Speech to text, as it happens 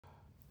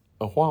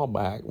a while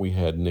back, we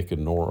had Nick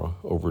and Nora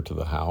over to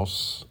the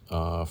house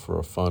for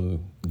a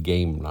fun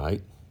game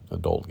night,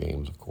 adult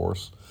games, of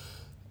course.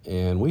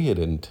 And we had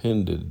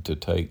intended to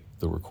take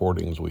the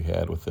recordings we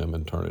had with them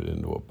and turn it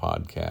into a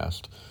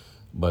podcast.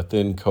 But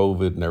then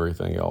COVID and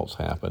everything else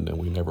happened, and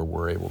we never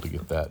were able to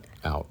get that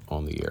out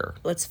on the air.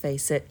 Let's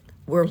face it,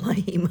 we're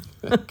lame.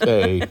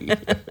 Okay.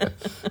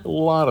 A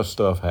lot of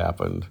stuff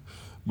happened,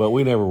 but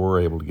we never were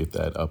able to get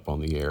that up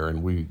on the air,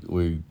 and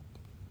we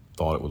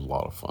thought it was a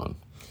lot of fun.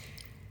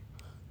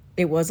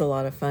 It was a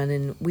lot of fun,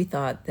 and we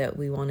thought that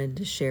we wanted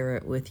to share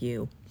it with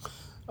you.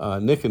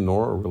 Nick and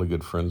Nora are really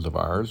good friends of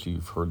ours.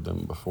 You've heard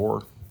them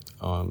before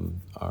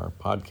on our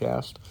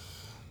podcast.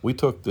 We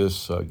took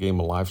this game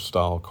of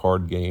lifestyle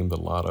card game that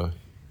a lot of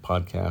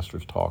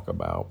podcasters talk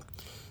about.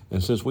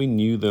 And since we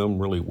knew them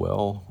really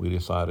well, we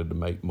decided to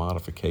make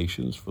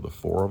modifications for the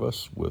four of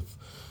us with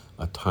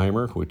a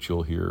timer, which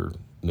you'll hear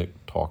Nick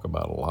talk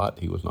about a lot.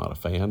 He was not a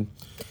fan.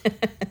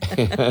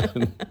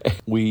 And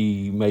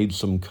we made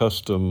some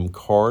custom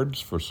cards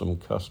for some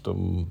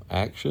custom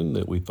action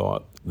that we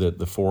thought that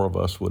the four of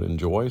us would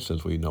enjoy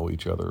since we know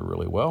each other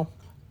really well.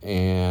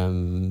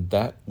 And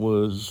that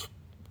was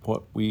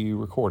what we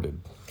recorded.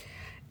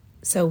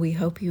 So we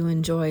hope you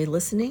enjoy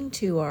listening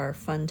to our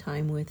fun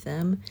time with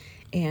them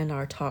and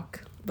our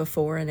talk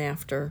before and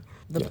after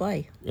the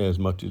play. As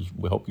much as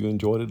we hope you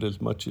enjoyed it as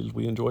much as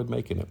we enjoyed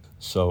making it.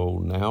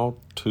 So now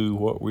to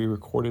what we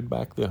recorded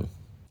back then.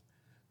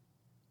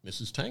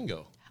 Mrs.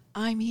 Tango,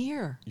 I'm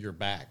here. you're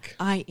back.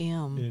 I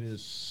am. It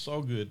is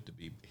so good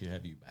to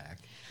have you back.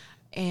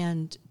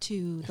 And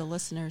to the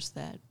listeners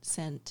that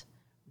sent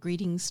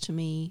greetings to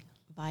me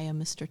via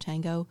Mr.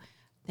 Tango,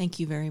 thank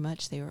you very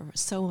much. They were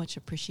so much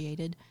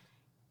appreciated.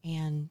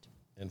 And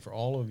for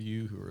all of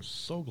you who are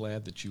so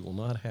glad that you will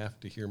not have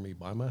to hear me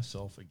by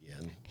myself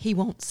again. he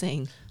won't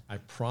sing. I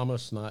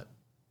promise not.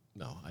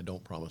 No, I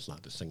don't promise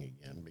not to sing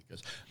again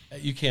because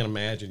you can't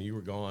imagine. You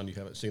were gone. You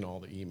haven't seen all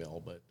the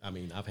email, but I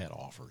mean, I've had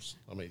offers.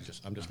 I'm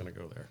just going to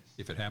go there.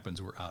 If it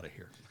happens, we're out of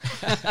here.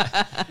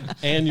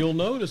 And you'll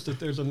notice that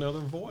there's another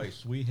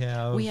voice. We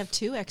have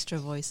two extra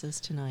voices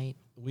tonight.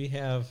 We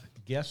have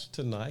guests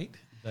tonight.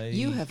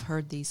 You have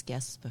heard these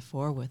guests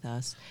before with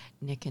us,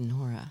 Nick and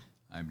Nora.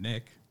 I'm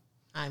Nick.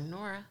 I'm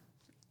Nora.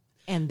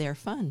 And they're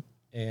fun.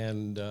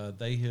 And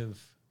they have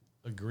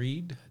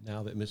agreed,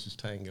 now that Mrs.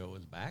 Tango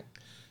is back,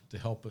 to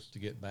help us to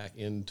get back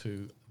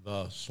into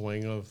the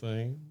swing of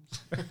things.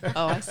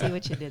 Oh, I see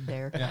what you did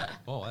there. Yeah.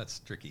 Oh, that's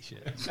tricky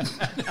shit.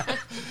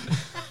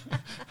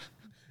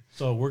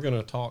 So we're going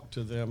to talk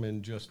to them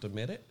in just a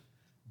minute.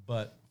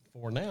 But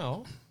for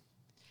now...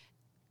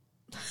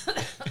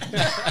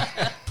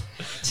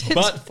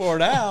 But for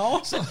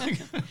now,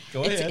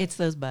 go ahead. It's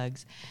those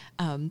bugs.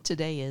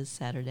 Today is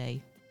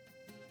Saturday,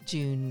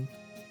 June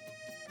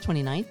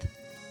 29th,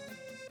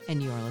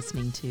 and you are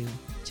listening to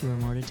Two or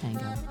More to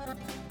Tango.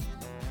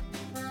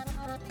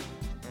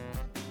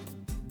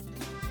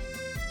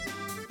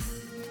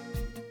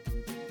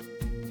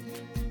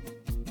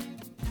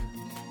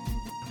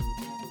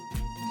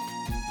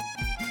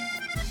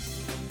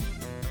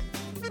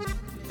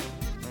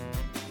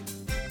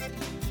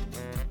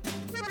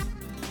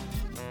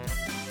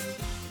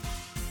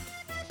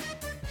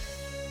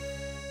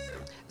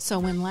 So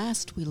when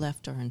last we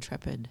left our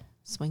intrepid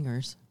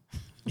swingers.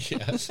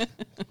 Yes.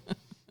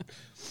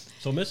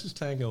 So Mrs.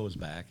 Tango is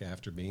back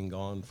after being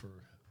gone for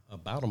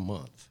about a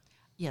month.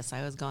 Yes,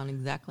 I was gone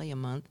exactly a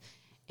month,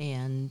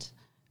 and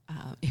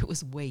it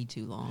was way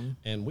too long.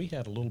 And we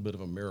had a little bit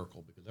of a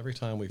miracle because every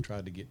time we've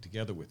tried to get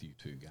together with you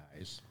two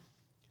guys,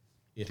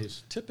 it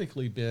has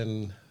typically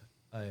been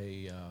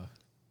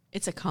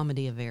It's a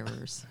comedy of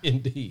errors.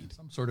 Indeed.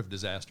 Some sort of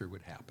disaster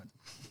would happen.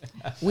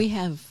 We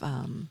have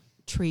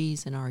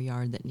trees in our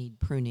yard that need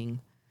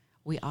pruning.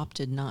 We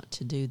opted not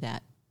to do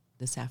that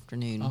this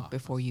afternoon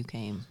before you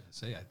came. I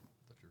thought you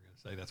were going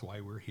to say that's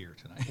why we're here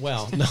tonight.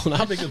 Well, no,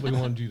 not because we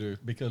wanted you to,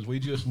 because we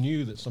just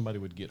knew that somebody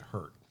would get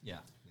hurt. Yeah.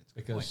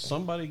 Because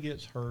somebody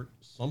gets hurt,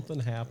 something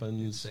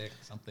happens. Sick,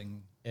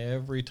 something.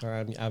 Every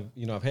time,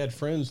 I've had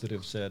friends that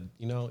have said,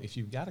 if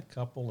you've got a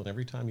couple and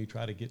every time you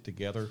try to get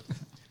together,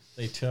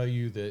 they tell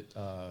you that,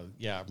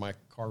 my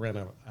car ran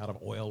out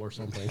of oil or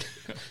something.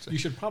 You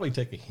should probably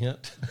take a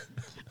hint.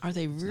 Are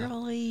they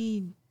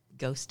really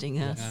ghosting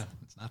us? Yeah,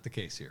 it's not the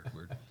case here.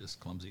 We're just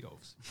clumsy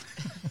oafs.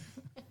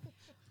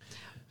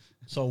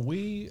 So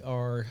we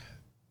are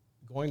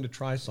going to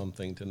try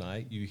something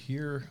tonight. You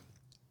hear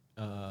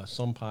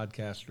some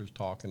podcasters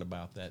talking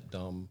about that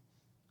dumb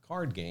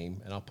card game,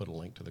 and I'll put a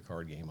link to the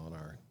card game on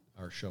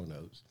our show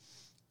notes.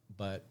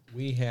 But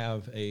we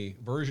have a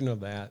version of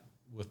that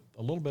with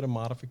a little bit of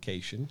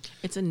modification.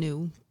 It's a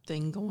new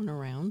thing going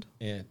around.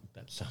 And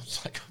that sounds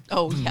like...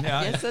 Oh, yeah.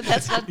 Yeah. Yes,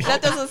 that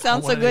doesn't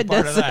sound so good,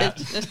 does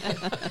it?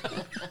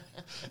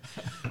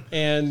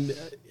 And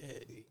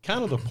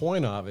kind of the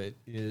point of it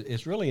is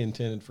it's really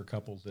intended for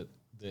couples that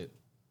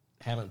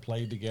haven't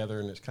played together,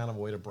 and it's kind of a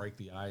way to break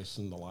the ice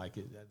and the like.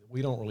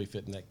 We don't really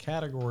fit in that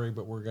category,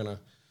 but we're gonna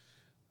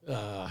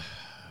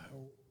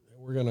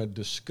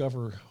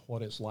discover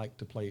what it's like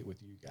to play it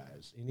with you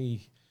guys.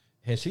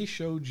 Has he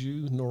showed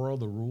you, Nora,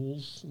 the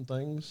rules and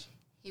things?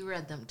 He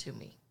read them to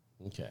me.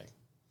 Okay.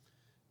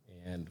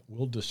 And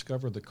we'll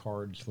discover the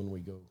cards when we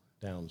go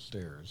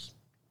downstairs.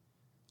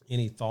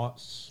 Any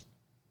thoughts?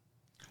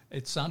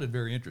 It sounded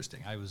very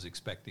interesting. I was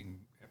expecting,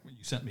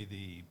 you sent me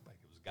the, like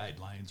it was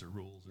guidelines or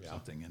rules or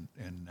something,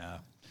 and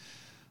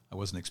I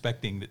wasn't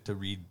expecting it to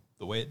read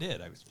the way it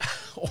did. I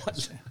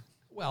was,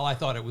 well, I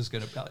thought it was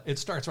going to, it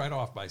starts right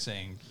off by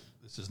saying,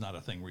 this is not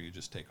a thing where you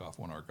just take off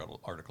one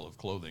article of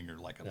clothing or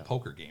like a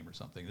poker game or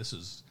something. This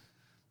is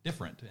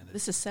different. And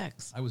This is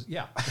sex. I was,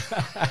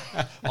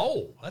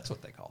 oh, that's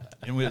what they call that.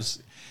 It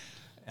was,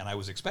 and I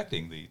was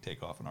expecting the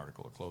take off an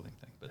article of clothing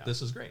thing, but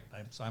this is great.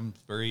 I'm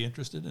very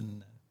interested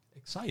and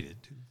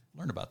excited to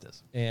learn about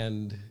this.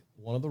 And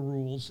one of the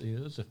rules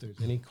is if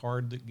there's any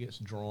card that gets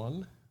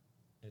drawn,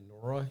 and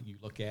Nora, you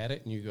look at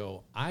it and you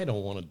go, I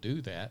don't want to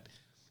do that.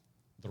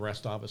 The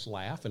rest of us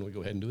laugh and we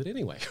go ahead and do it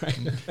anyway,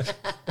 right?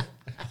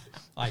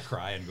 I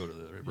cry and go to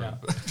the room.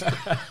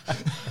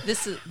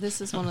 This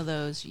is one of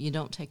those you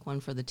don't take one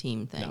for the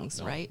team things,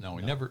 right? No,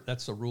 we never.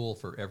 That's a rule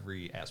for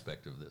every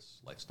aspect of this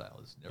lifestyle: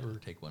 is never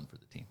take one for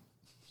the team.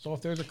 So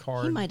if there's a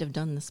card, He might have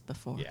done this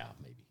before. yeah,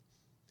 maybe.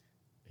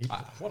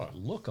 What a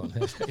look on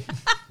his face.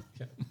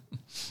 Yeah.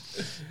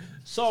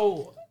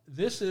 So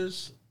this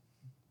is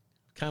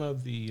kind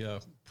of the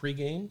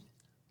pregame,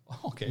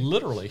 Okay,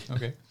 literally.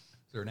 okay.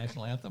 Is there a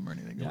national anthem or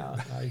anything?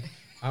 Yeah,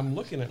 I'm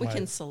looking at We my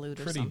can salute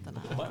or pretty something.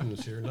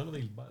 buttons here. None of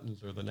these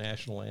buttons are the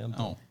national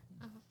anthem. Oh,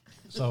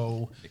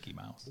 So Mickey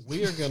Mouse.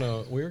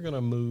 we're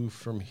gonna move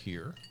from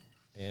here,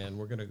 and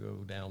we're gonna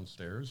go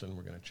downstairs, and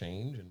we're gonna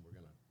change, and we're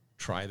gonna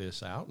try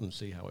this out and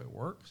see how it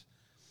works,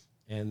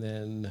 and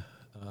then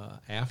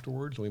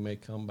afterwards we may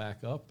come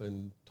back up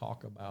and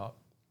talk about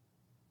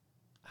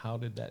how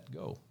did that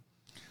go,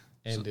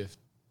 and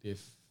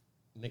if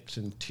Nick's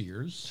in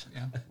tears.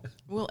 Yeah,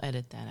 We'll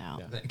edit that out.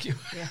 Yeah. thank you.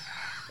 Yeah.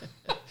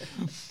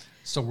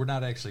 So we're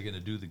not actually going to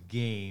do the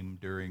game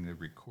during the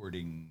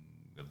recording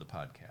of the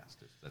podcast.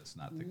 That's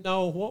not the.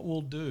 No, what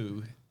we'll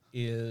do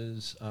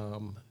is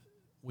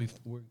we're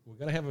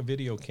going to have a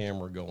video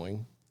camera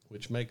going,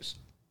 which makes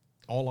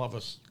all of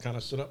us kind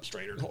of sit up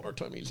straighter and hold our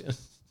tummies in.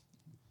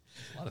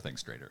 A lot of things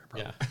straighter.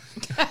 Probably.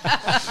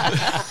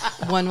 Yeah.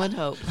 One would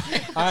hope.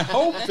 I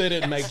hope that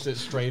it makes it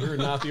straighter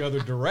and not the other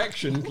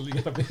direction because you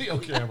got a video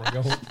camera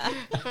going.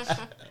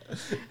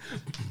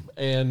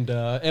 And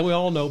we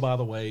all know, by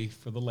the way,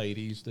 for the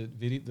ladies, that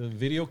the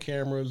video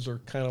cameras are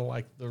kind of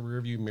like the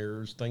rearview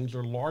mirrors. Things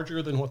are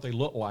larger than what they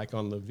look like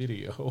on the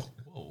video.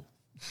 Whoa.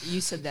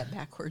 You said that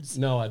backwards.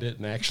 No, I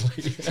didn't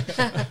actually.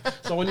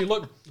 So when you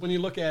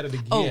look at it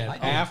again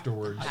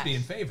afterwards, I'd be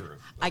in favor of.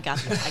 I got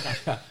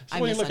that. so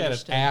I when you look at it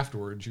misunderstood.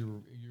 afterwards,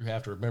 you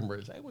have to remember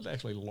it was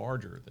actually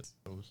larger than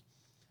those.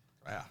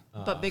 Yeah.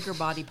 But bigger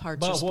body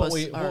parts are But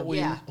supposed what we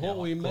Yeah.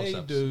 may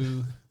Close-ups.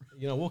 do,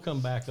 we'll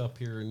come back up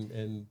here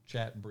and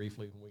chat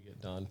briefly when we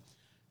get done.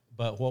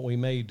 But what we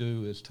may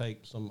do is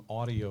take some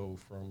audio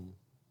from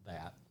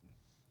that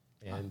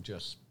and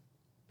just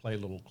play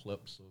little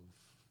clips of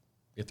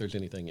if there's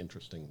anything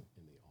interesting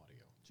in the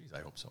audio. Geez, I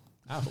hope so.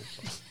 I hope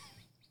so.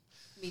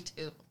 Me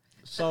too.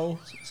 So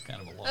It's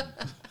kind of a long.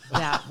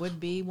 That would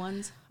be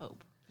one's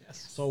hope.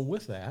 Yes. So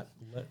with that,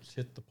 let's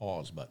hit the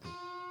pause button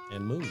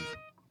and move.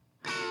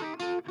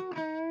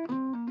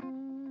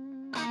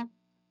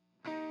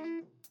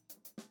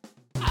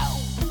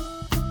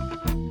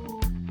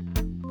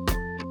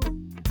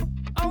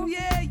 Oh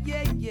yeah,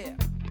 yeah, yeah.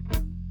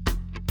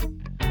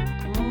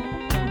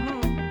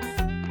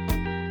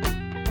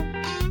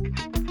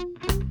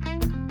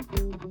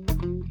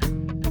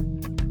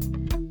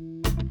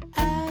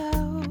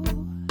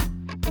 Oh,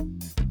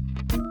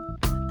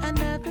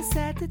 another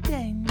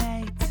Saturday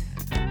night.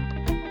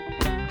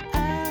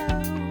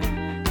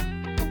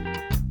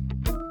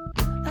 Oh,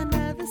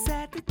 another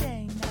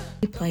Saturday night.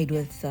 We played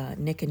with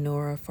Nick and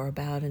Nora for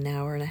about an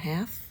hour and a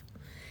half,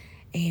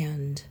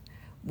 and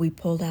we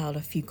pulled out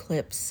a few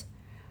clips,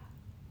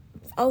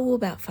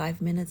 about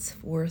 5 minutes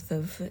worth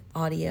of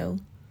audio,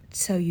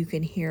 so you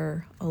can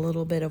hear a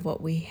little bit of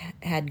what we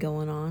had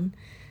going on.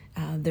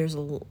 There's a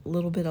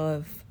little bit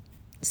of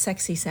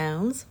sexy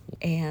sounds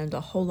and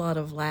a whole lot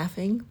of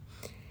laughing,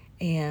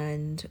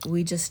 and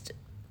we just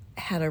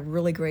had a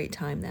really great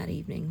time that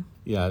evening.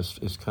 Yeah,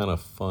 it's kind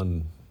of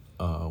fun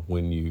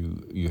when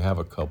you have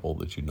a couple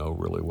that you know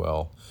really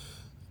well,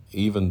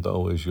 even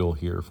though, as you'll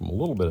hear from a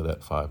little bit of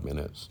that 5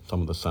 minutes,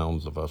 some of the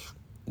sounds of us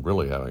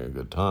really having a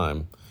good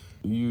time,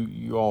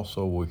 you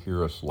also will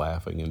hear us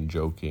laughing and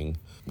joking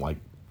like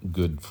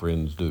good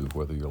friends do,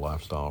 whether you're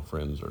lifestyle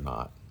friends or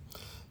not.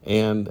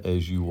 And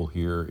as you will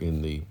hear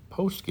in the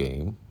post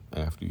game,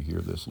 after you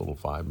hear this little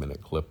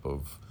 5-minute clip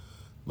of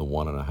the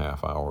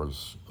 1.5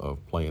 hours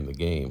of playing the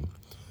game,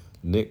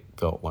 Nick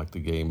felt like the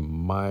game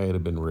might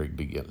have been rigged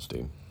against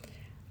him.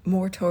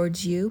 More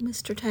towards you,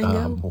 Mr.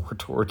 Tango? More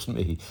towards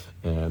me.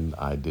 And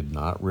I did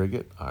not rig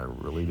it. I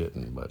really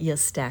didn't. But You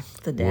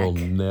stacked the deck. we'll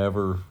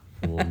never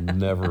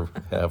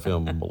have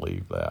him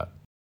believe that.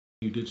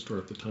 You did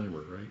start the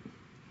timer, right?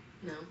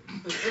 No.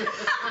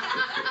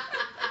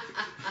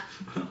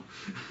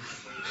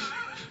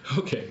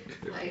 Okay.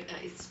 I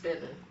spin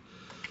it.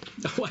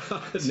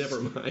 Well,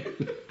 never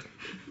mind.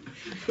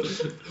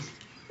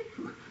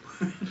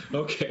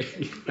 Okay.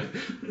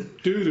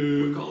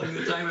 Doo-doo. Calling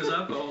the time is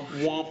up.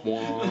 Womp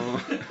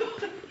womp.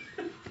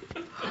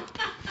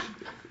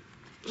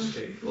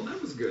 Okay, well,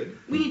 that was good.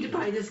 We need to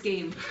buy this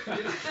game.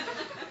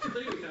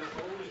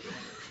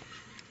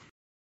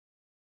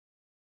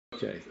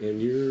 Okay, and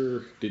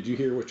did you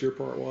hear what your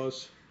part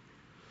was?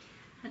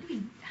 How do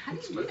you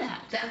do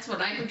that? That's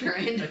what I'm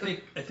trying to.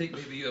 I think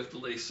maybe you have to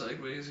lay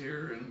sideways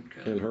here and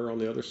kind And of. her on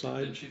the other And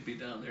side? she'd be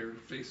down there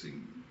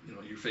facing,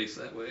 you face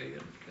that way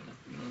and kind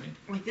of, you know what I mean?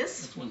 Like this?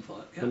 That's one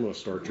thought. I'm gonna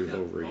start yours Yeah.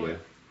 over Oh, again.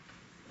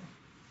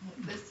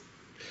 Like this?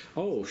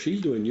 Oh,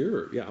 she's doing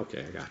yeah,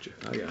 okay, I got you.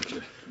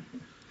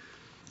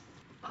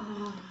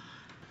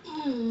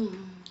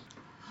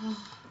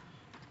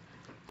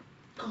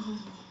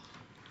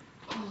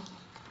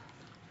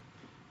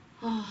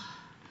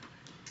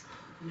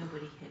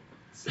 Nobody hit.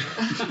 I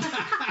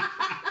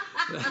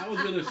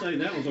was gonna say,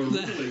 that was a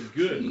really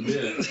good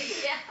bit.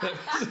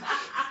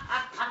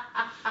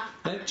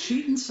 That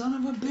cheating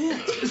son of a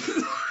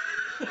bitch.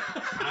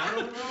 I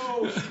don't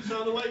know, she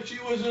sounded like she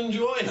was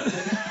enjoying it.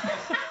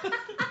 I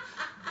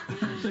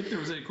don't think there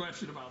was any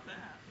question about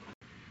that.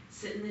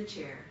 Sit in the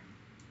chair.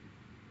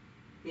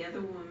 The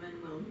other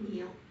woman will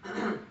kneel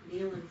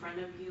in front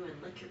of you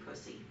and lick your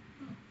pussy.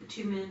 The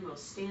two men will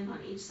stand on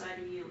each side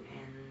of you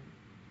and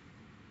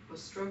will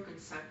stroke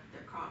and suck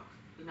their cock.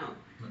 No,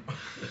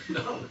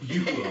 No,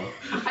 you will.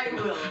 I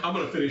will. I'm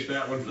gonna finish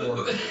that one for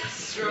her.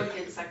 Stroke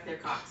and suck their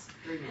cocks.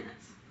 3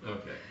 minutes.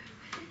 Okay.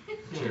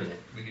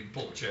 We need to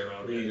pull the chair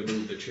out. We need to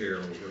move the chair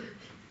over.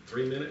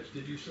 3 minutes,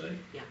 did you say?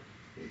 Yeah.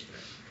 Okay.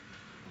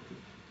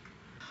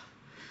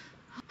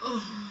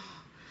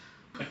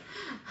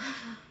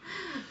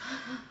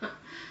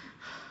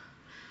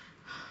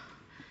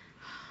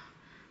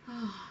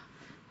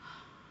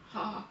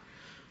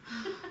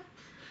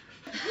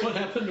 What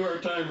happened to our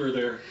timer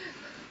there?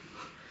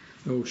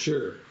 Oh,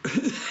 sure.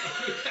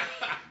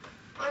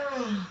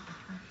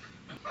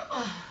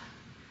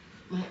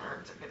 My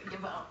arms are gonna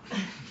give out. Time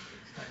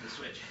to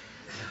switch.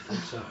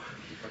 So,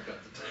 I've got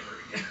the timer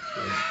again.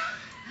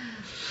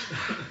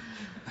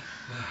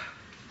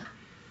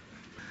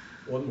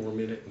 one more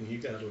minute and you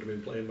guys would have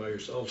been playing by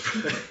yourselves.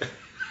 Okay.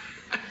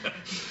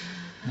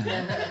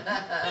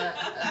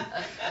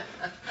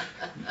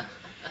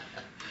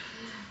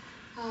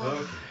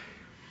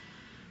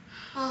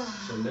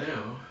 So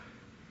now,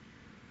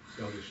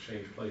 y'all just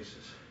change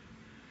places.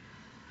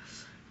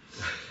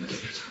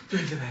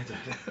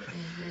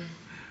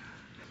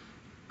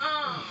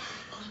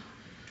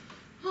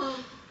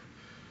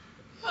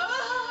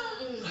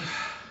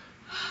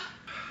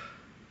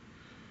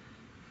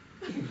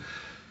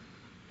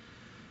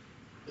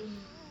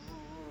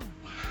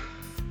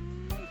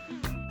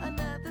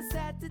 Another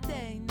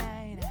Saturday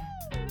night.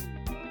 Oh,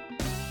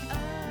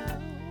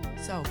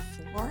 So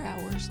 4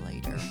 hours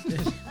later.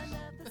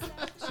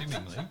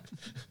 Seemingly.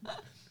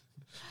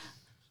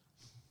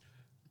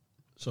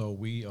 So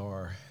we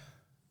are,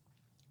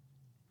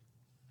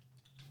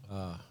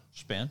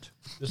 Spent.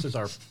 this is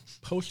our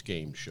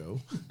post-game show.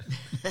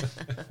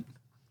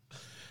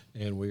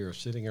 And we are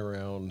sitting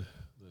around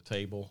the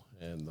table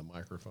and the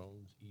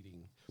microphones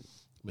eating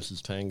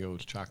Mrs.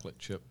 Tango's chocolate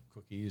chip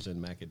cookies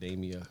and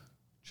macadamia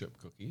chip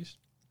cookies.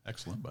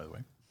 Excellent, by the way.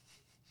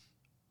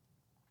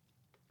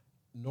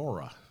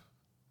 Nora,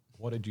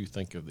 what did you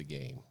think of the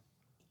game?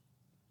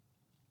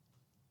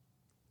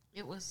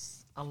 It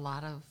was a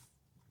lot of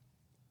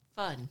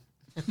fun.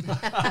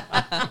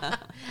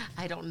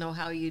 I don't know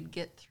how you'd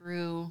get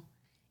through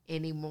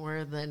any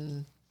more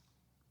than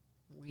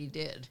we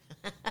did.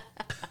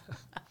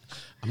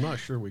 I'm not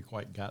sure we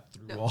quite got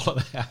through all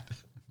of that.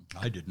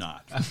 I did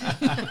not.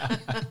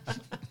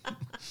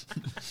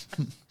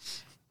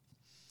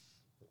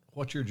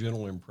 What's your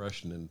general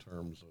impression in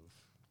terms of,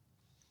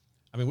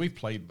 I mean, we've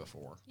played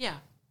before Yeah.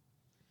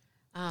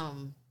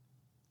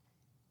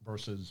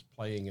 versus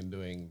playing and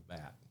doing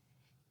that.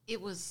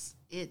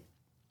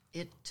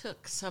 It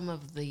took some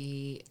of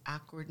the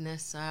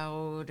awkwardness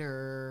out,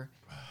 or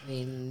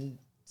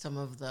some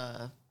of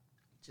the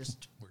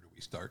just Where do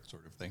we start,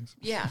 sort of things?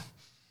 yeah.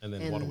 And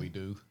then what do And- we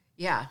do?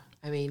 Yeah,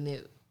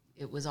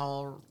 it was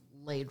all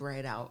laid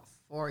right out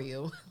for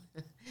you,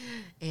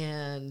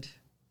 and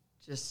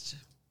just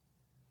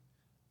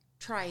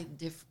try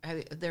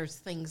there's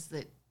things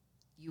that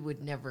you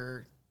would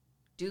never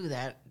do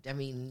that. I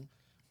mean,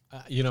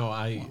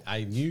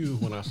 I knew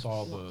when I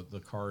saw the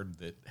card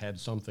that had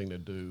something to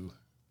do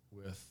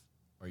with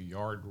a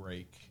yard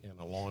rake and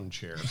a lawn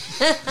chair.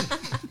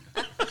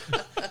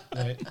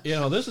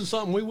 This is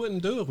something we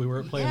wouldn't do if we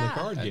weren't playing Yeah. the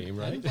card game,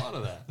 right? Hadn't thought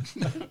of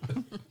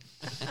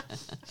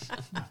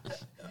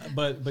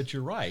that. But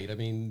you're right. I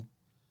mean,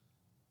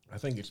 I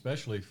think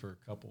especially for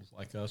couples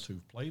like us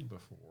who've played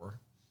before,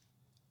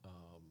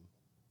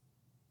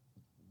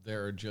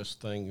 there are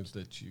just things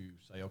that you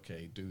say,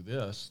 okay, do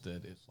this,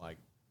 that it's like,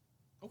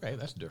 okay,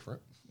 that's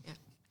different. Yeah.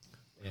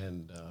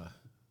 And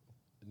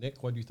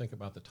Nick, what do you think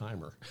about the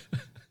timer?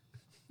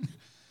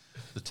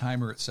 the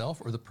timer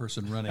itself or the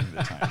person running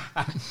the timer.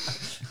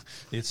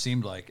 It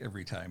seemed like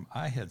every time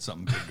I had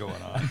something good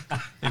going on,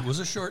 it was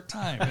a short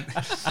time.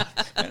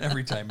 And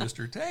every time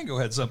Mr. Tango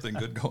had something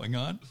good going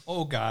on,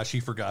 oh gosh, he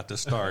forgot to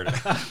start it.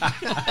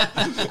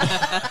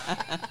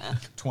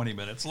 20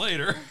 minutes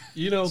later,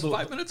 it's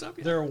 5 minutes up.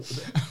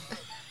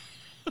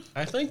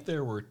 I think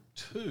there were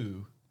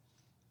two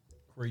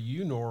where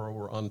you, Nora,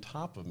 were on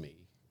top of me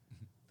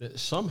that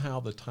somehow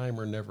the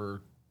timer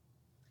never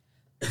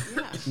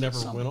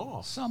went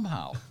off.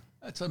 Somehow.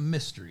 That's a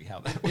mystery how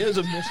that It is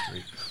a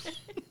mystery.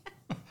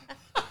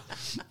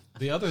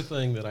 The other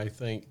thing that I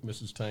think,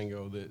 Mrs.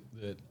 Tango,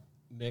 that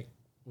Nick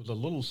was a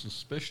little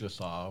suspicious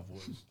of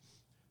was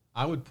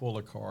I would pull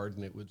a card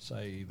and it would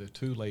say the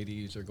two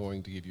ladies are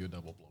going to give you a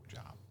double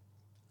blowjob.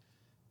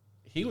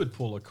 He would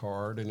pull a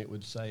card and it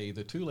would say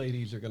the two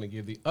ladies are going to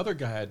give the other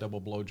guy a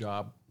double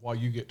blowjob while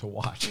you get to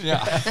watch.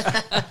 Yeah.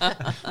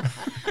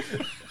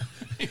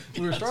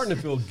 We were starting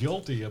to feel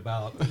guilty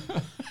about.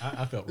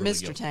 I felt really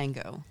Mr. guilty.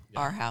 Tango,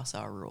 our house,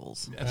 our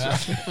rules.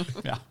 That's right.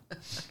 Yeah.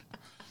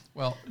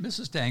 Well,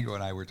 Mrs. Tango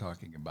and I were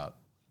talking about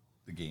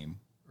the game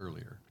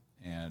earlier,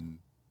 and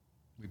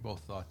we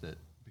both thought that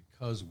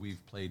because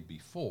we've played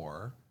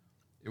before,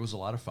 it was a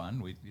lot of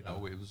fun. It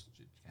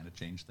kind of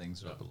changed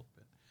things up a little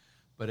bit.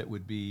 But it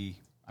would be.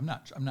 I'm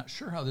not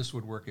sure how this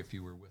would work if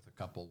you were with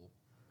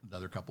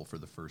another couple for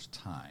the first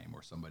time,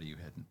 or somebody you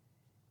hadn't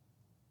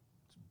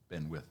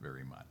been with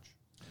very much.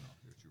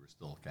 That you were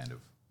still kind of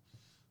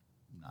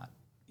not.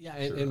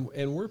 Yeah, sure.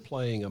 and we're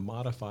playing a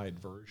modified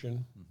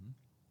version. Mm-hmm.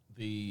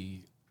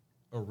 The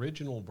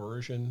original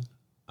version,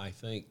 I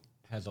think,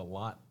 has a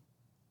lot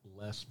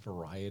less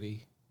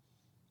variety.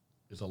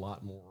 Is a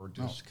lot more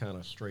just kind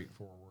of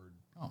straightforward.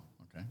 Oh,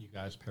 okay. You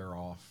guys pair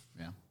off.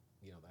 Yeah.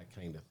 That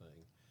kind of thing.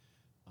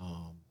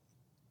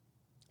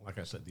 Like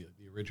I said, the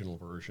original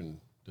version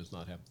does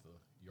not have the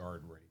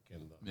yard rake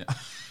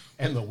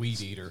and the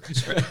weed eater.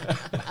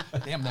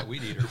 Damn, that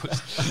weed eater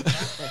was.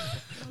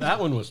 That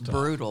one was tough.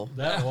 Brutal.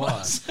 That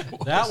was.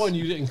 That one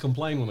you didn't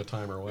complain when the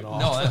timer went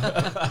off.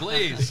 No,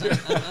 please.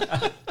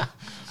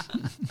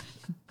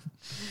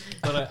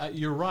 But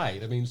you're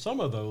right. I mean, some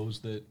of those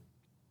that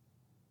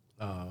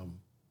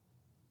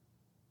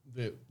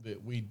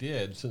we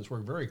did, since we're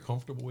very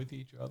comfortable with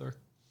each other,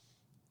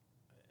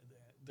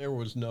 there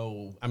was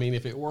no. I mean,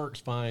 if it works,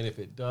 fine. If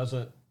it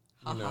doesn't,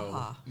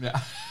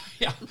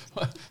 Yeah,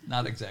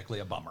 not exactly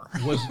a bummer.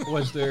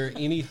 Was there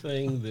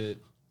anything that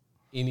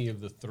any of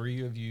the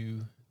three of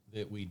you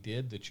that we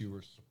did that you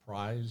were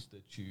surprised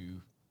that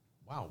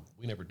wow,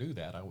 we never do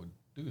that. I would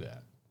do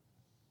that.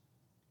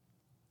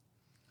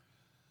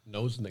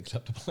 No is an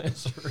acceptable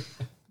answer.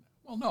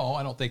 Well, no,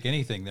 I don't think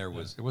anything there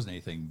wasn't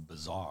anything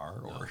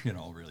bizarre or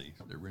really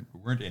there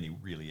weren't any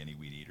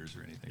weed eaters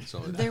or anything. So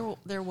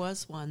There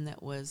was one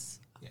that was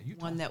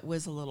that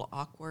was a little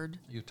awkward.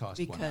 You tossed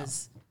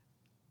because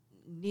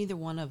neither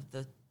one of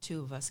the two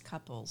of us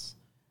couples.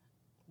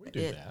 We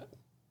do that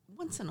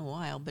once in a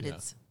while, but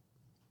it's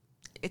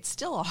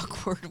still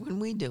awkward when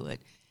we do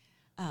it.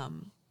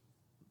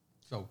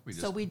 So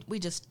we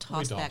just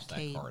tossed that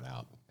card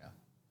out. Yeah,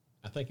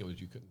 I think it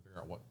was you couldn't figure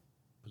out what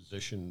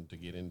position to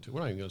get into. We're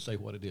not even going to say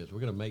what it is.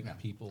 We're going to make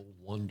people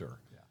wonder.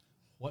 Yeah.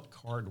 What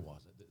card was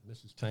it that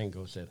Mrs.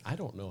 Tango said, I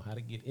don't know how to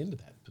get into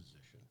that position?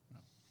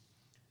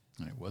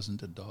 And it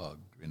wasn't a dog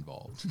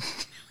involved.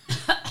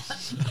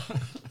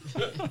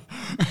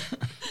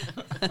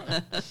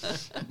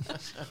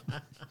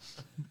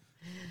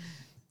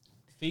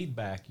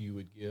 Feedback you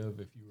would give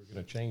if you were going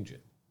to change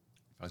it.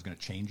 If I was going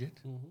to change it?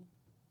 Mm-hmm.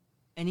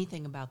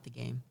 Anything about the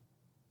game.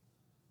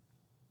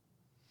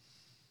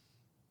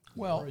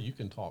 Well, or you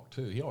can talk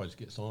too. He always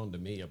gets on to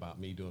me about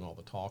me doing all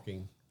the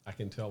talking. I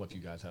can tell if you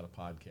guys had a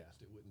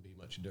podcast, it wouldn't be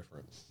much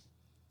different.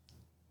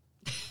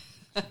 She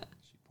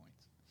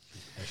points.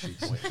 As she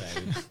points at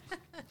him.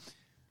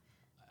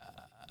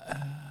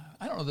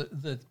 I don't know.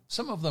 The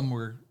some of them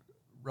were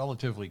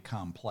relatively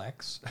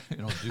complex.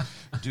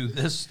 Do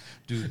this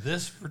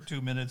for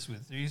 2 minutes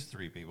with these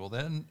three people.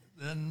 Then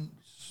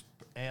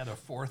add a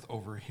fourth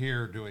over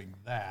here doing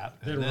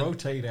that. Then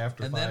rotate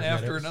after 5 minutes. And then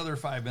after another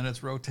 5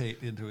 minutes,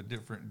 rotate into a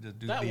different. To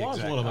do that the was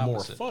exact one of the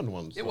opposite. more fun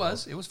ones. It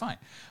was fine,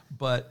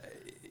 but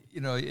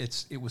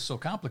it was so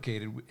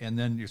complicated. And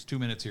then there's 2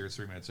 minutes here, it's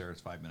 3 minutes there,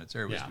 it's 5 minutes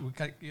there. We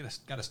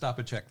got to stop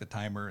and check the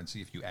timer and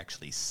see if you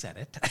actually set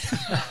it.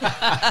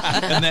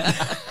 And then.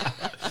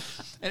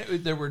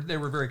 They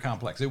were very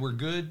complex. They were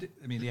good.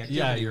 I mean, the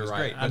activity was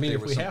great. I mean,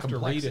 if we have to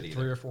read it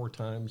 3 there. or 4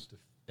 times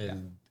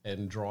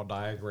and draw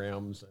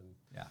diagrams, and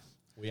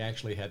we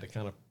actually had to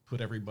kind of put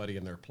everybody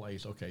in their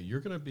place. Okay, you're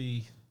going to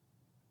be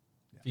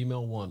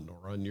female 1,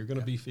 Nora, and you're going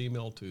to be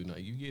female 2. Now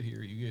you get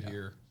here, you get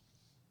here.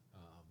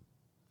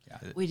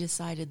 We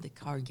decided the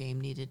card game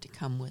needed to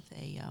come with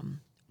a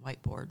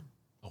whiteboard.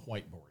 A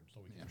whiteboard,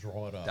 so we can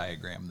draw it up.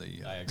 Diagram.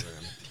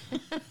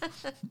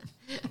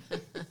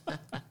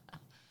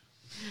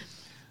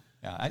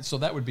 Yeah, so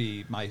that would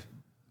be if I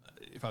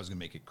was going to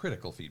make it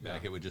critical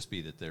feedback, it would just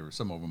be that there were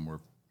some of them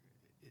were,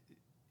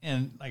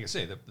 and like I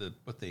say,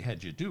 what they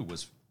had you do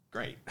was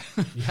great.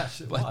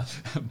 Yes, it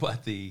was.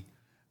 But the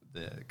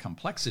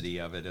complexity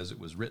of it as it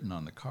was written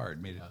on the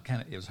card made it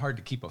it was hard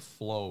to keep a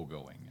flow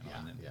going. You know,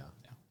 and then,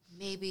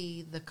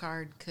 Maybe the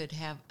card could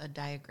have a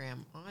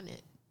diagram on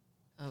it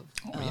of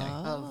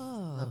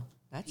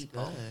That's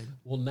people. good.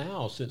 Well,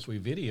 now since we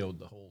videoed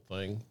the whole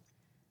thing,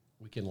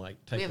 we can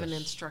take have an we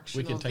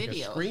instructional can take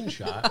video. a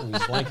screenshot and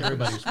blank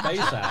everybody's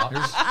face out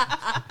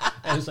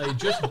and say,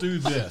 just do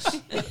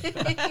this.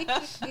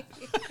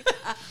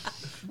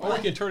 Or we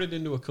can turn it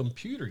into a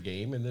computer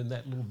game, and then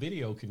that little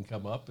video can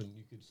come up, and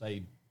you could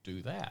say,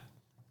 do that.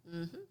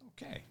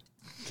 Okay.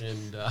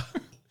 And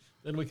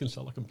then we can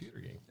sell a computer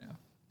game. Yeah.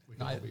 We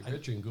can all be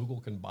rich, and Google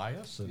can buy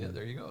us. And Yeah,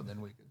 there you go. Then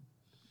we could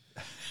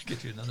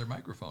get you another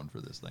microphone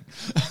for this thing.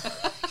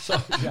 So,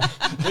 yeah,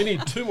 we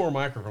need 2 more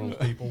microphones,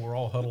 people. We're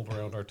all huddled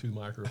around our 2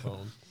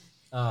 microphones.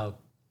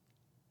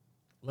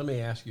 Let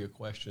me ask you a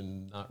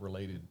question not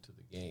related to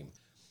the game.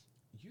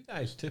 You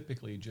guys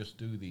typically just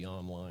do the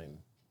online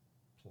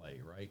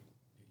play, right?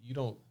 You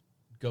don't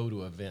go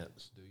to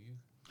events, do you?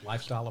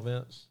 Lifestyle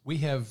events? We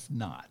have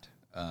not.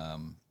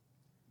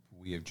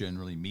 We have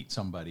generally meet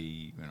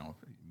somebody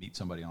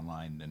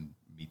online and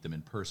meet them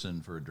in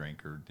person for a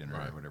drink or dinner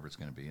or whatever it's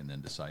going to be, and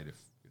then decide if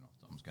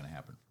something's going to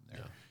happen from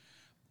there.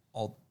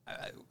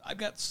 I've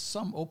got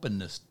some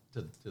openness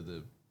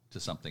to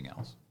something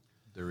else.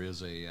 There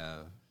is a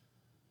I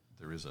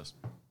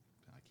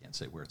can't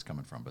say where it's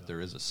coming from, but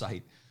there is a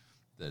site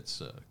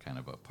that's kind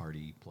of a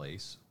party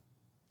place,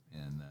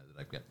 and that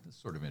I've got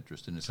sort of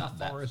interest in. It's How not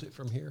that far is it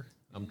from here?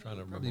 I'm trying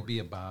to probably remember. be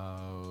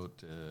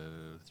about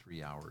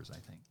 3 hours, I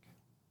think.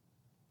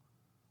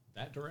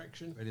 That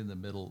direction? Right in the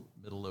middle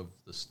of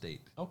the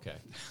state. Okay.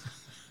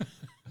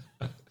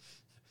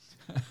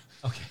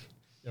 Okay.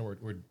 Yeah, we're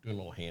doing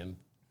little hand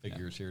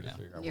figures here to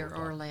figure out Near where we're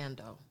talking.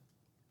 Orlando.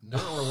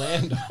 Near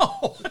Orlando.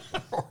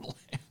 Orlando.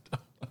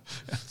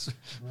 That's-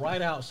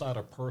 Right outside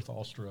of Perth,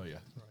 Australia.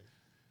 Right.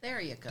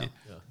 There you go.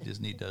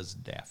 Disney does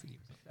Daffy.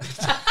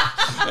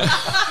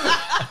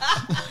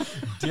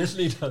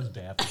 Disney does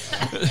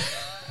Daffy.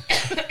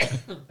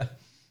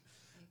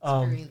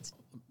 Experience.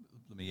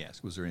 Let me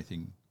ask: was there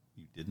anything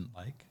you didn't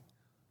like?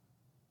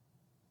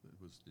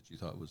 That you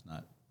thought was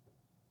not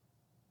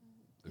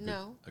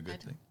a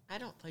good thing? I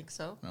don't think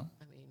so. No?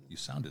 I mean, You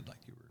sounded like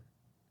you were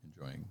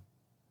enjoying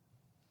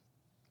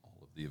all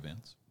of the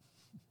events.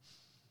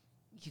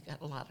 you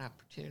got a lot of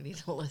opportunity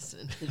to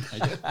listen.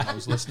 I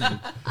was listening,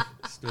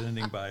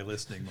 standing by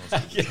listening most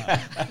of the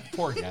time.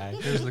 Poor guy.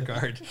 Here's the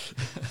card.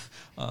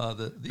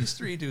 These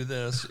 3 do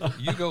this.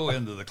 You go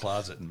into the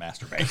closet and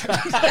masturbate.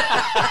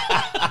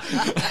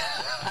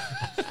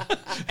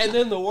 And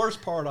then the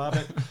worst part of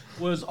it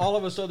was all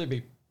of a sudden it'd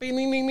be bing,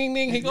 bing, bing, bing,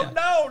 bing. He'd go,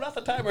 no, not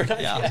the timer.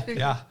 Not Yeah, yet.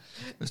 yeah.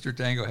 Mr.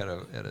 Tango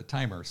had a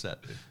timer set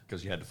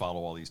because you had to follow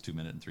all these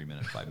 2-minute and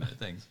 3-minute, 5-minute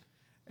things.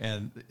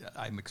 And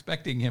I'm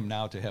expecting him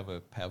now to have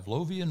a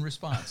Pavlovian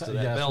response to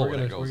that Yes, bell when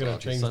it we're goes going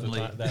off. to change Suddenly,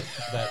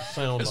 that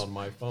sound on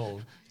my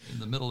phone. in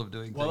the middle of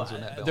doing Well, things,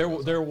 when that bell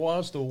goes there off.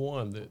 was the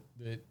one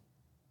that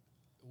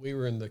we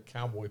were in the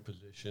cowboy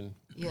position,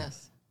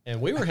 Yes.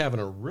 and we were having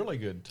a really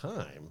good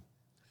time.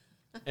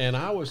 And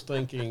I was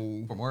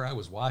thinking, From where I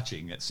was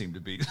watching, it seemed to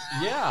be.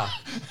 yeah.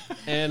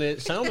 And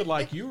it sounded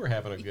like you were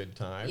having a good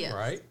time, Yes.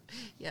 right?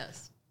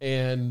 Yes.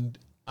 And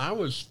I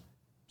was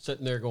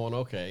sitting there going,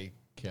 okay,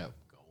 kept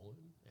going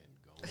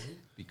and going.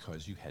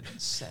 Because you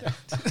hadn't said it.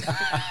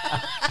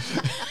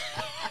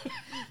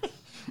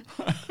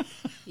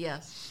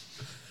 Yes.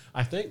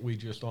 I think we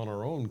just on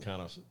our own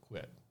kind of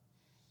quit.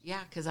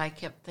 Yeah, because I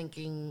kept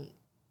thinking,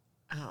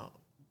 oh,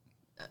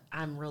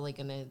 I'm really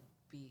going to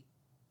be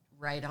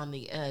right on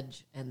the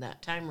edge, and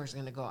that timer's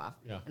going to go off.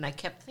 Yeah. And I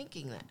kept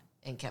thinking that,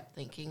 and kept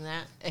thinking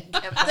that, and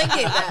kept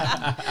thinking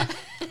that.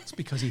 It's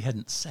because he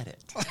hadn't said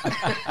it.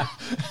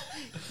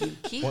 You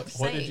keep What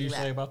saying did you that.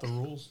 say about the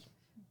rules?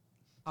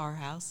 Our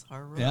house,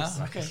 our rules. Yeah,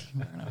 okay.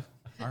 Fair enough.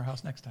 Our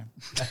house next time.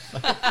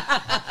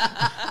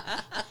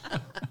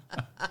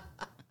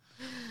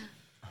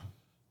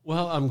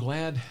 Well, I'm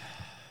glad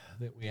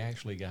that we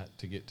actually got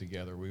to get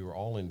together. We were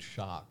all in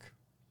shock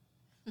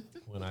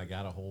when I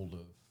got a hold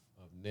of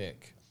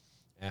Nick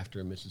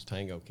after Mrs.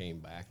 Tango came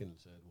back and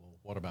said, well,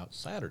 what about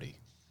Saturday?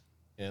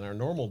 And our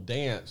normal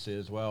dance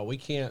is, well, we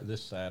can't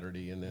this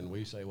Saturday. And then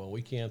we say, well,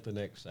 we can't the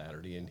next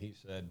Saturday. And he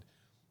said,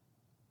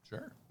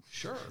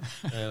 sure.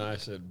 And I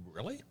said,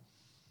 really?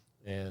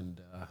 And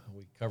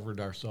we covered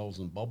ourselves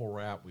in bubble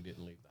wrap. We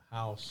didn't leave the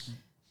house.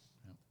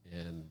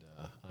 And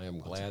I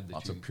am glad that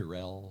Lots you... of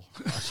Purell.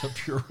 Lots of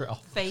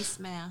Purell. Face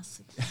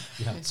mask,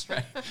 Yeah. That's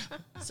right.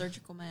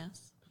 surgical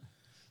mask.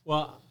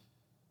 Well,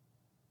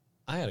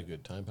 I had a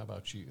good time. How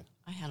about you?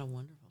 I had a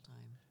wonderful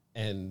time.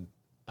 And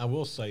I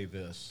will say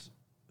this,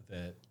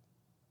 that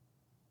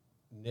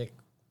Nick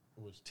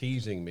was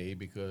teasing me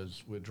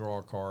because we'd draw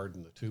a card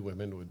and the 2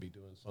 women would be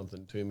doing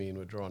something to me, and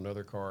would draw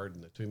another card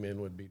and the 2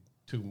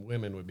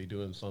 women would be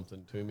doing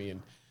something to me.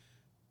 And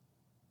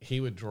he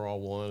would draw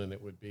one, and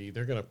it would be,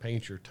 they're going to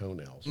paint your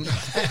toenails.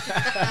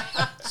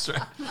 That's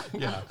right.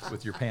 Yeah,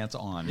 with your pants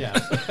on.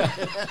 Yes.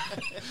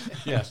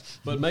 Yes,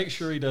 but make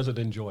sure he doesn't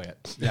enjoy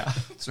it. Yeah,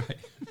 that's right.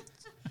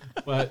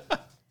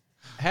 But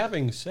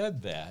having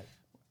said that,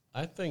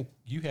 I think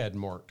you had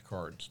marked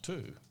cards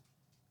too,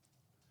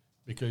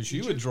 because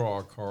you would draw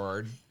a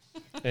card,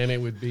 and it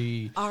would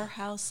be, Our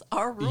house,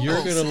 our rules.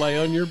 you're going to lay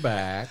on your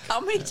back, How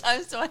many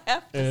times do I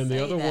have to and say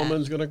the other that?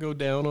 woman's going to go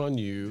down on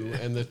you,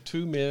 and the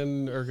two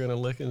men are going to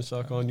lick and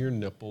suck on your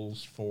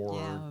nipples for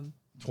Yeah.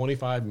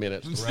 25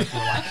 minutes.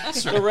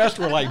 The rest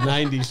were like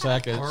 90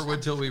 seconds. Or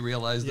until we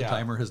realize the Yeah.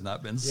 timer has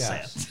not been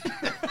Yes.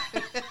 set.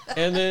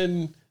 And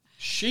then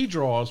she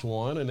draws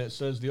one, and it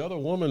says the other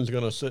woman's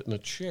going to sit in a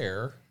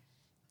chair,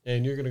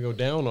 and you're going to go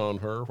down on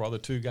her while the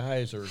two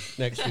guys are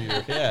next to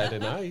your head.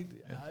 And I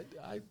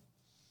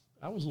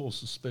was a little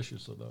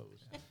suspicious of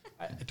those.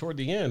 Toward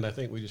the end, I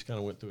think we just kind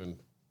of went through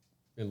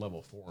in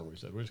level 4, and we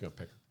said we're just going to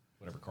pick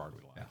whatever card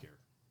we like here.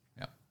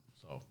 Yeah,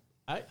 So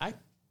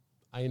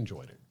I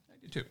enjoyed it. I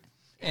do too.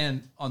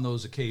 And on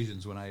those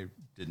occasions when I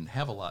didn't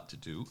have a lot to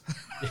do,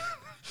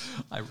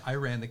 I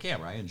ran the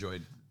camera. I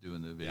enjoyed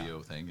doing the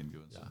video thing and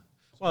doing some.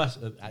 Well,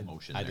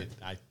 Motion I there. did.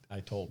 I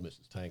told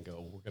Mrs.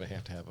 Tango we're going to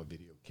have a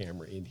video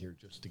camera in here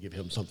just to give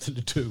him something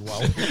to do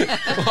while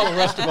the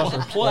rest of us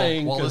are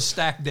playing. While the 'cause-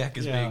 stack deck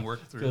is being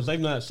worked through. because they've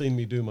not seen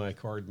me do my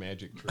card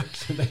magic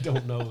tricks, and they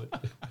don't know it.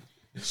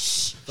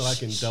 So I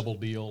can double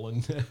deal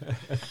and.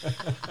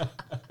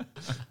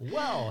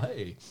 Well,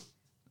 hey.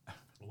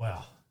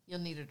 Well, You'll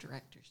need a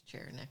director's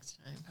chair next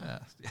time. Yeah.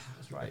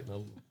 that's right.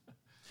 No.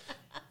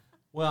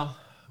 Well,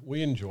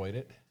 we enjoyed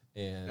it,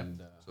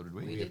 and So did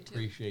we. We did too.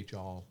 appreciate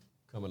y'all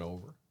coming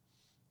over.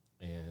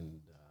 And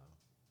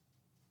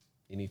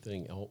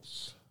anything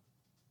else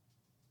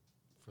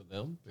for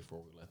them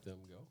before we let them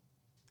go?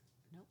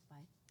 Nope,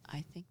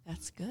 I think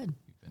that's good.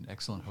 You've been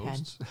excellent Had-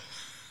 hosts.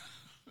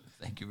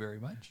 Thank you very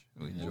much.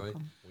 We enjoy.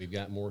 We've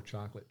got more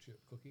chocolate chip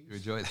cookies. We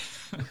enjoy.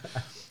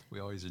 We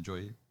always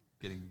enjoy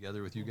getting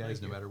together with you guys,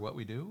 no matter what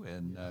we do,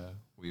 and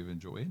we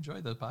enjoy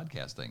the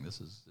podcast thing. This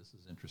is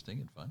interesting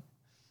and fun.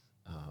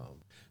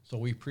 So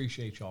we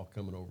appreciate y'all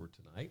coming over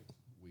tonight.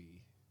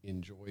 We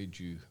enjoyed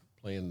you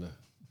playing the.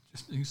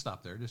 Just you can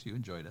stop there. Just you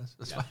enjoyed us.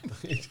 That's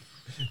fine.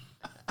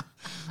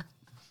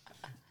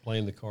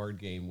 Playing the card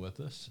game with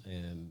us,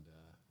 and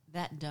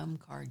That dumb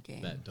card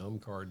game. that dumb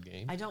card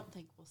game. I don't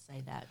think we'll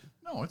say that.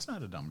 No, it's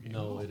not a dumb game.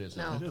 No, it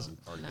isn't. No. It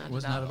isn't. Card Not It game.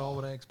 was at not at all. all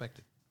what I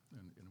expected.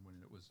 And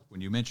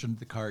when you mentioned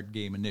the card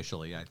game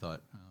initially, I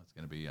thought, oh, it's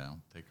going to be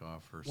take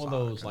off her. One of sock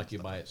those and like you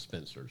stuff. buy at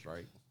Spencer's,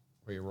 right?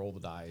 Where you roll the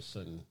dice,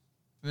 and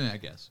Yeah, I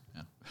guess.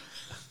 Yeah.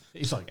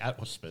 he's like, "At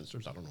what's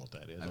Spencer's? I don't know what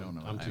that is. I don't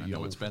know. I'm I too don't know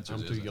young. what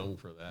Spencer's I'm too is. young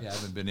for that." Yeah, I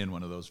haven't been in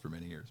one of those for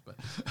many years, but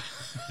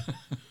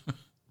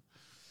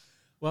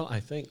Well,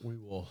 I think we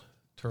will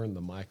turn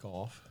the mic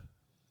off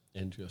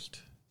and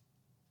just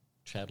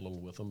chat a little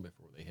with them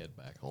before they head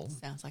back home.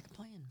 Sounds like a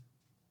plan.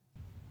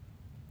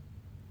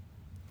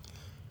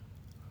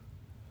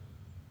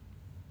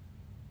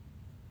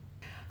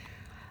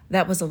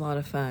 That was a lot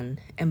of fun.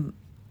 And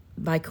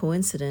by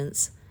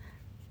coincidence,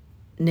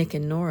 Nick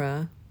and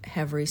Nora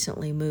have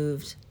recently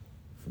moved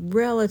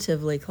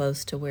relatively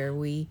close to where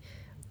we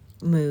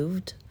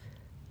moved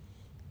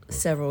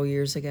several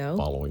years ago.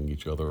 Following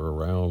each other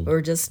around.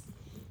 Or just,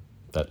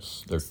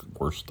 That's their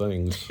worst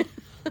things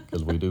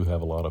because we do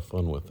have a lot of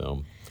fun with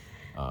them.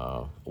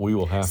 We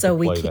will have So to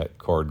we play keep- that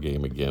card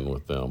game again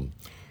with them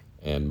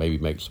and maybe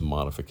make some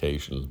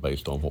modifications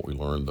based on what we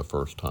learned the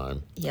first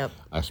time. yep.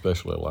 I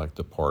especially like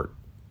the part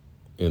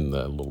in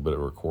the little bit of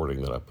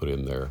recording that I put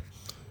in there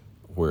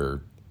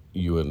where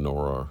you and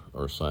Nora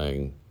are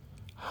saying,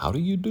 how do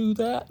you do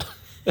that?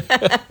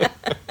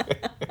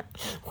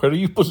 Where do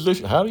you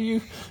position? How do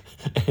you?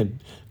 And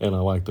I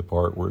like the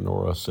part where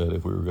Nora said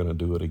if we were going to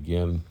do it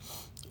again,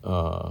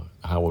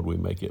 how would we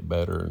make it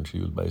better? And she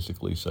was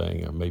basically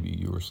saying, or maybe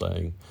you were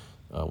saying,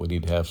 we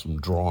need to have some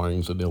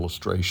drawings and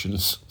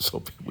illustrations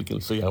so we can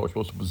see how we're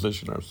supposed to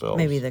position ourselves.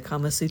 Maybe the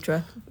Kama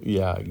Sutra.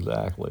 Yeah,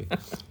 exactly.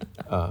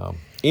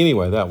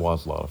 Anyway, that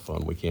was a lot of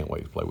fun. We can't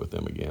wait to play with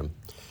them again.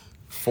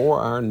 For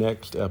our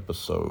next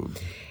episode,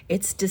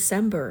 It's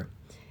December.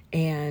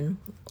 And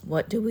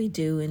what do we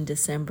do in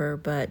December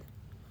but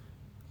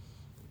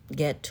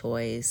get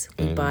toys?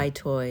 We And buy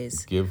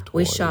toys. give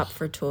We toys. shop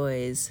for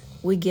toys.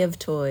 We give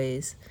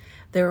toys.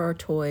 There are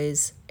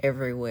toys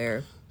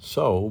everywhere.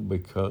 so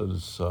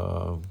because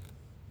of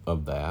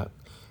that,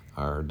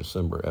 our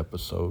December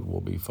episode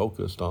will be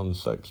focused on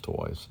sex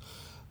toys.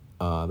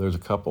 There's a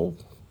couple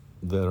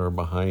that are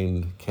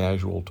behind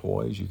Casual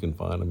Toys. You can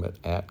find them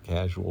at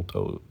Casual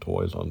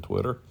Toys on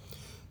Twitter.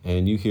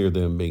 And you hear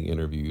them being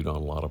interviewed on a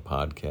lot of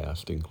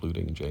podcasts,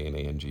 including Jay and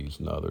Angie's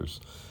and others.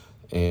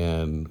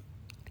 And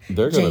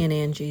they're Jay going and to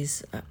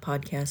Angie's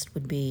podcast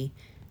would be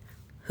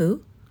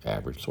who?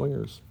 Average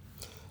Swingers.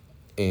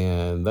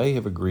 And they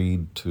have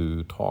agreed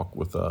to talk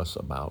with us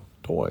about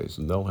toys.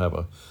 And they'll have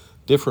a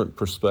different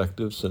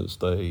perspective since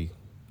they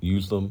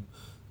use them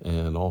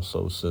and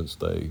also since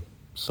they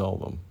sell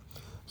them.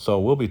 So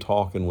we'll be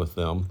talking with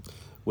them.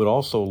 Would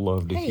also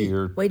love to Hey,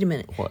 hear. wait a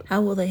minute. What?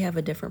 How will they have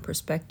a different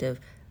perspective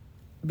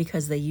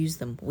because they use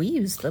them? We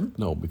use them.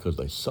 No, because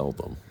they sell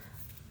them.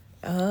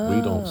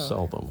 We don't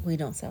sell them. We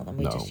don't sell them.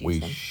 We No, just use we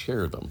them.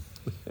 share them,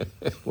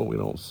 but we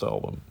don't sell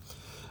them.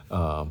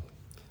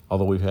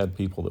 Although we've had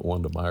people that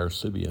wanted to buy our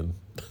Sibian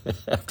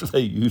after they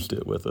used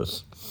it with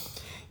us.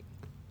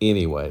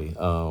 Anyway,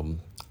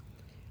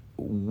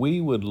 we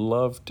would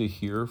love to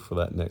hear for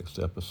that next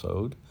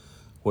episode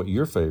what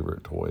your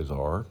favorite toys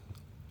are,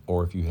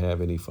 or if you have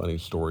any funny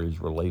stories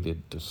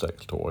related to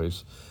sex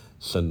toys,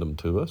 send them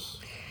to us.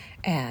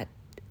 At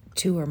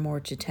 2 or more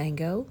to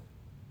tango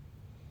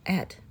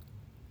at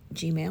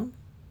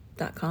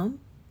gmail.com.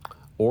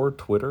 Or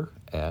Twitter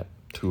at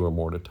 2 or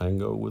more to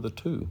tango with a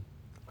 2.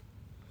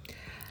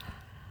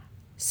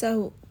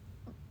 So,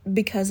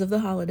 because of the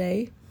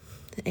holiday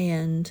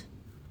and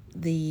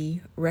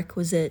the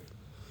requisite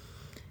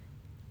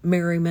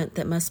merriment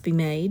that must be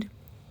made,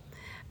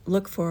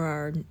 look for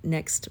our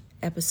next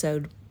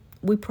episode.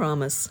 We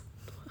promise.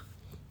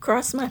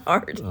 Cross my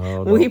heart.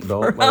 Oh, We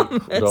don't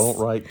promise. don't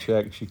write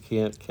checks you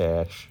can't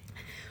cash.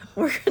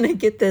 We're going to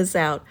get this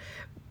out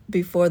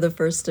before the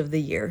first of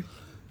the year.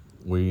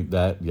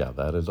 That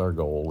is our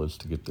goal, is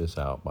to get this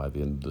out by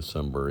the end of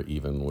December,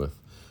 even with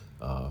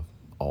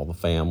all the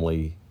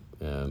family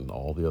and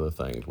all the other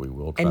things. We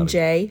will try And to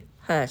Jay,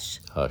 hush.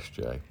 hush,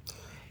 Jay.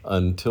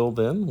 Until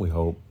then, we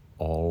hope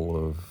all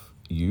of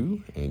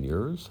you and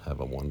yours have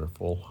a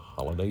wonderful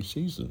holiday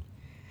season.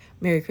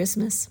 Merry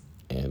Christmas.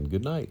 And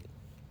good night.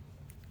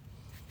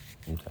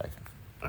 Okay.